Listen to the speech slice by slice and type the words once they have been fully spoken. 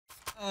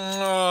They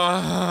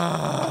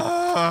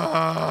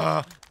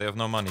have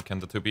no money. Can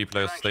the 2B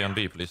players stay on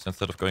B, please,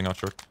 instead of going out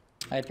short?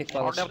 I pick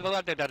balls. You are animal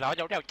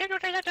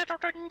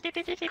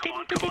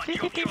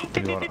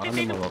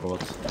or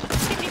what?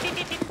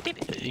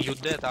 You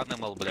dead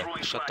animal, бля.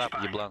 Shut up,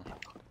 еблан.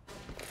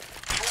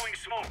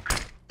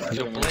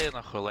 You play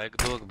нахуй like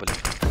dog, бля.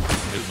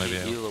 Maybe.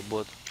 Elo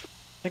bot.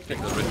 Why you do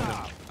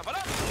that?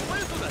 Why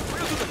you do that?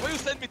 Why you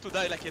send me to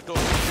die like a dog?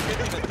 You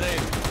can't even die.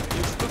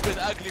 You stupid,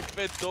 ugly,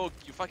 fat dog.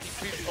 You fucking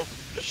piece of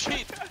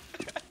shit.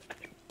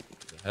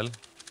 The hell?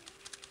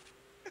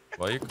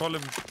 Why you call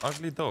him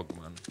ugly dog,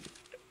 man?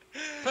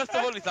 First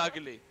of all, it's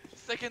ugly.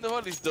 Second of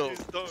all, it's dog.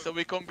 So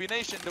we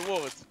combination the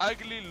words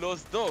ugly,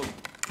 lost dog.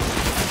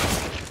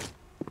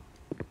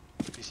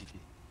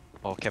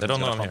 Oh, They don't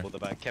know I'm here. the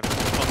bag. Kevin's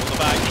gonna fumble the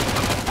bag.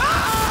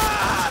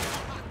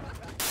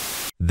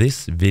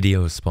 This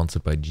video is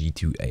sponsored by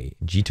G2A.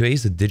 G2A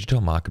is a digital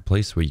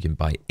marketplace where you can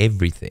buy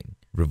everything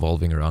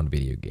revolving around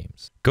video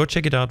games. Go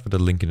check it out with the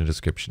link in the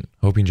description.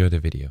 Hope you enjoyed the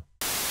video.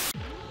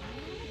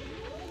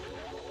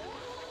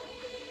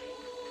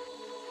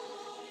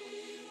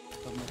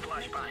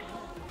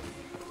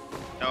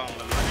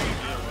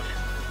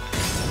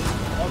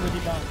 Already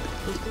down.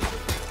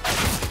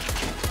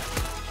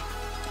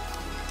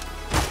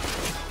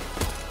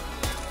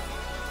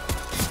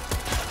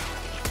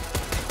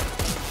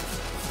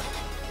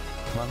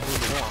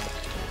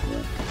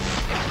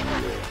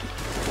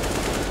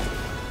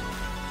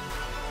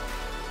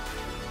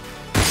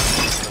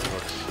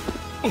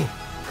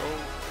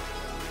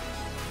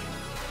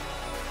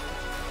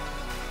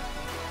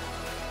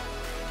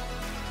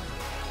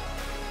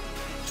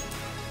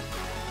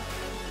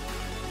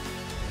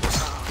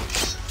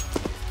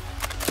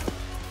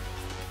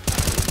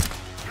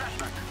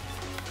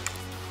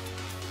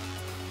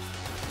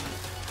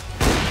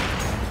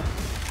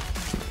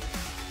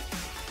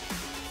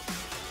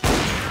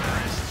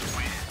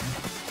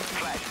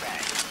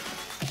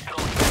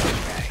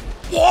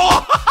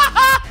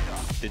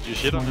 Did you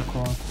shit on him?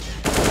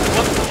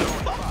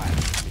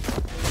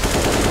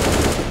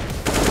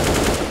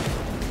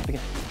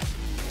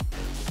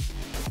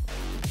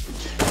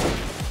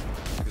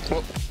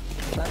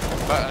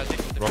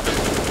 Rocket. Rocket.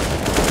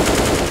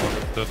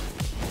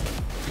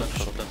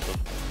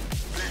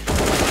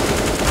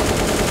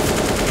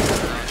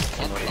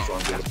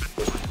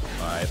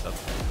 Alright,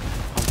 that's...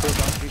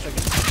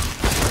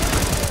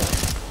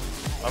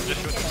 I'm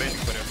just shooting basic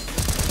for you.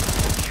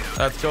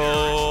 Let's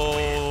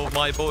go!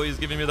 My boy is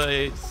giving me the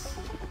ace.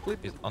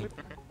 He's on.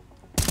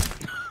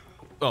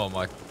 Oh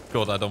my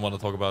god, I don't want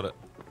to talk about it.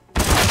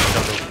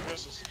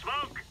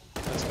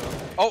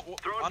 Oh,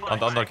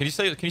 Under. Can you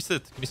sit? Can you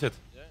sit? Can you sit?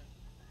 Yeah.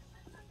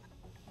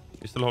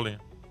 He's still holding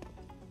it.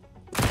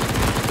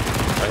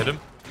 I hit him.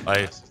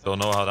 I don't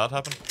know how that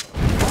happened.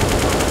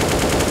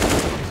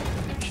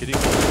 Shitting.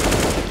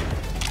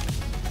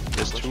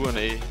 There's 2 on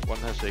A, 1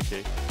 has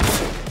AK.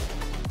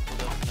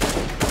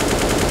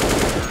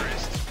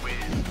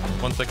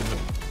 1 second.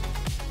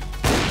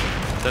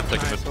 10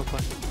 seconds.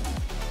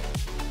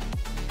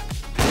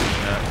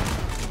 Yeah.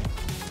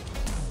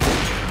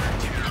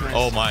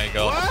 Oh my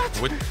god.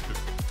 What?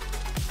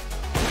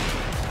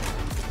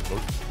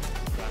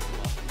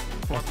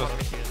 What's this?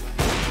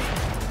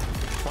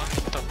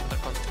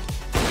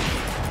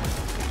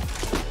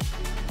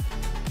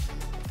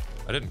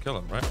 I didn't kill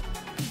him, right?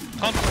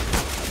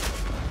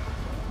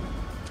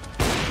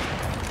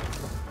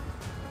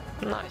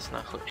 Nice,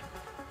 нахуй.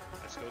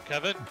 let's go,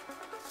 Kevin.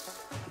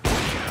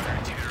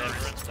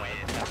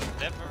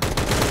 Never.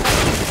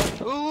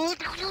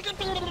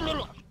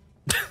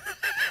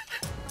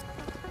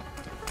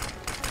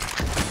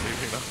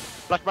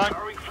 Black bang.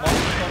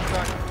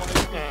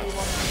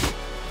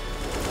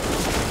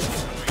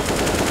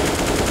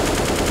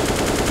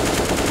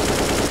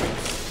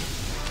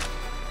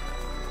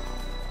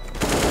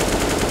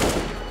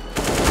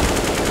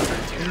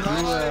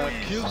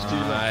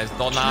 Nice,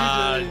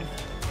 Donald!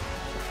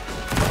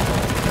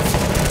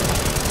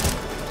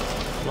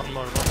 One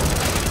more.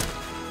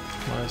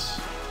 Nice.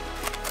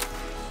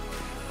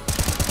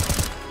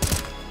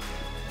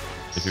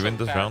 If you win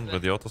this round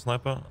with the auto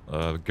sniper,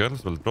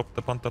 girls will drop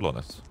the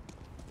pantalones.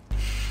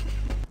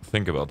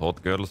 Think about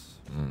hot girls,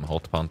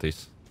 hot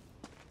panties.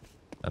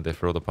 And they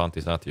throw the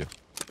panties at you.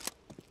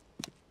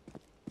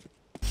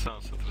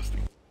 Sounds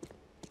interesting.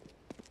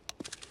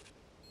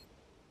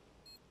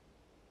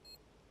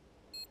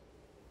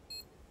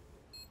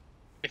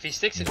 If he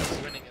sticks it,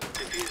 he's winning it.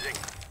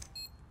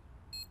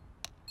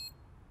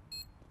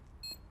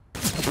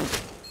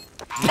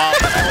 Mom!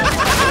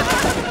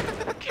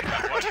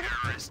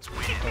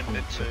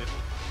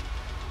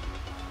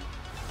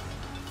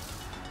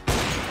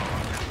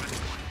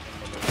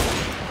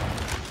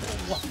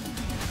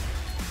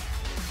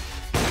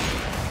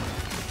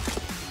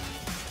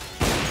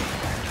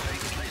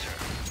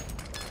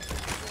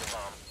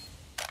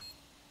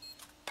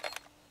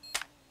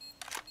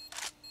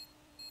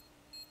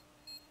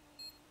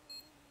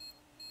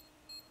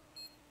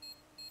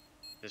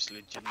 There's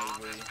legit no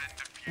way.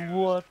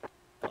 What?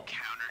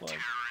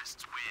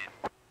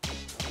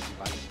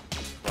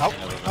 Right Out.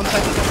 On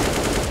side.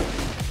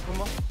 One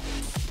more.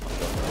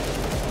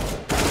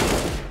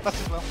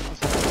 That's as well.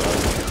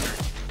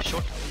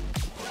 Short.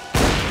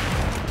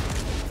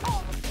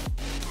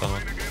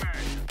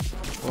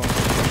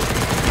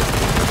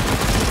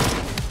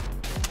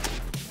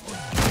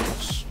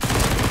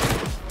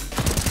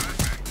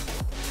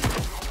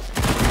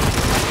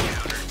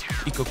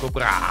 Ico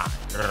Cobra.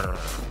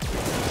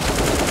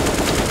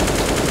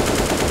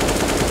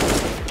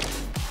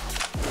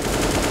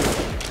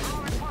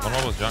 One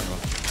more was jungle.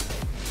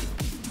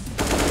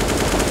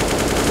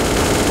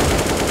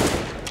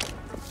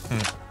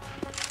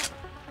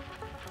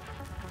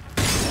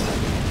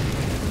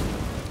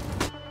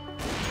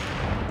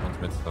 One's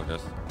mid still,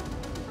 guys.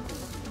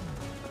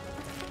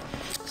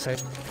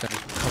 Side.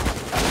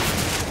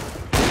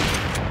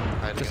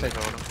 Hiding in the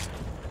corner.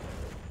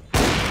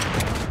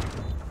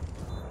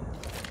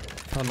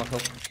 I'll knock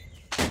up.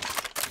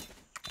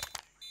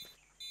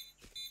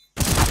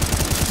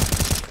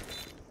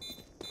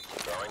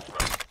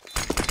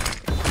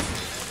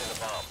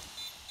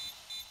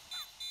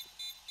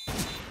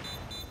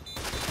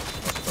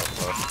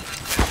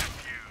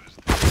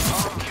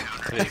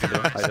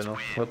 I don't know.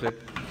 Well played.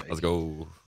 Let's go.